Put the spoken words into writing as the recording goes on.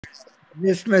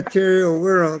this material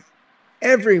world,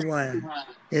 everyone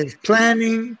is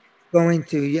planning, going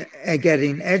to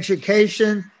getting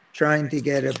education, trying to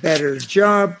get a better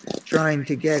job, trying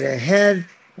to get ahead.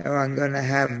 Oh, I'm going to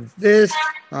have this,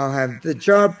 I'll have the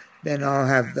job, then I'll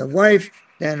have the wife,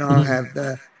 then I'll have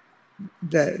the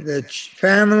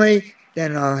family,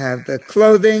 then I'll have the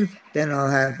clothing, then I'll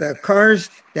have the cars,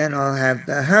 then I'll have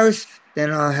the house,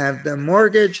 then I'll have the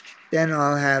mortgage, then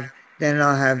I'll have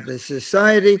the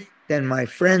society, then my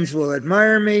friends will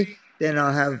admire me, then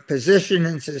I'll have position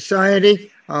in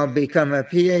society, I'll become a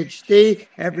PhD,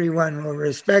 everyone will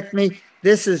respect me.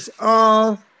 This is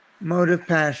all motive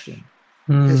passion.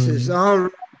 This is all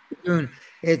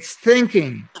it's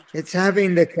thinking, it's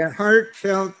having the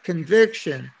heartfelt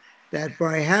conviction that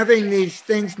by having these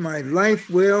things, my life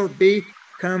will be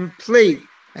complete.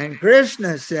 And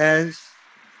Krishna says,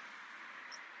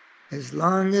 as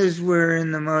long as we're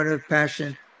in the mode of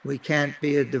passion, we can't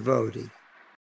be a devotee.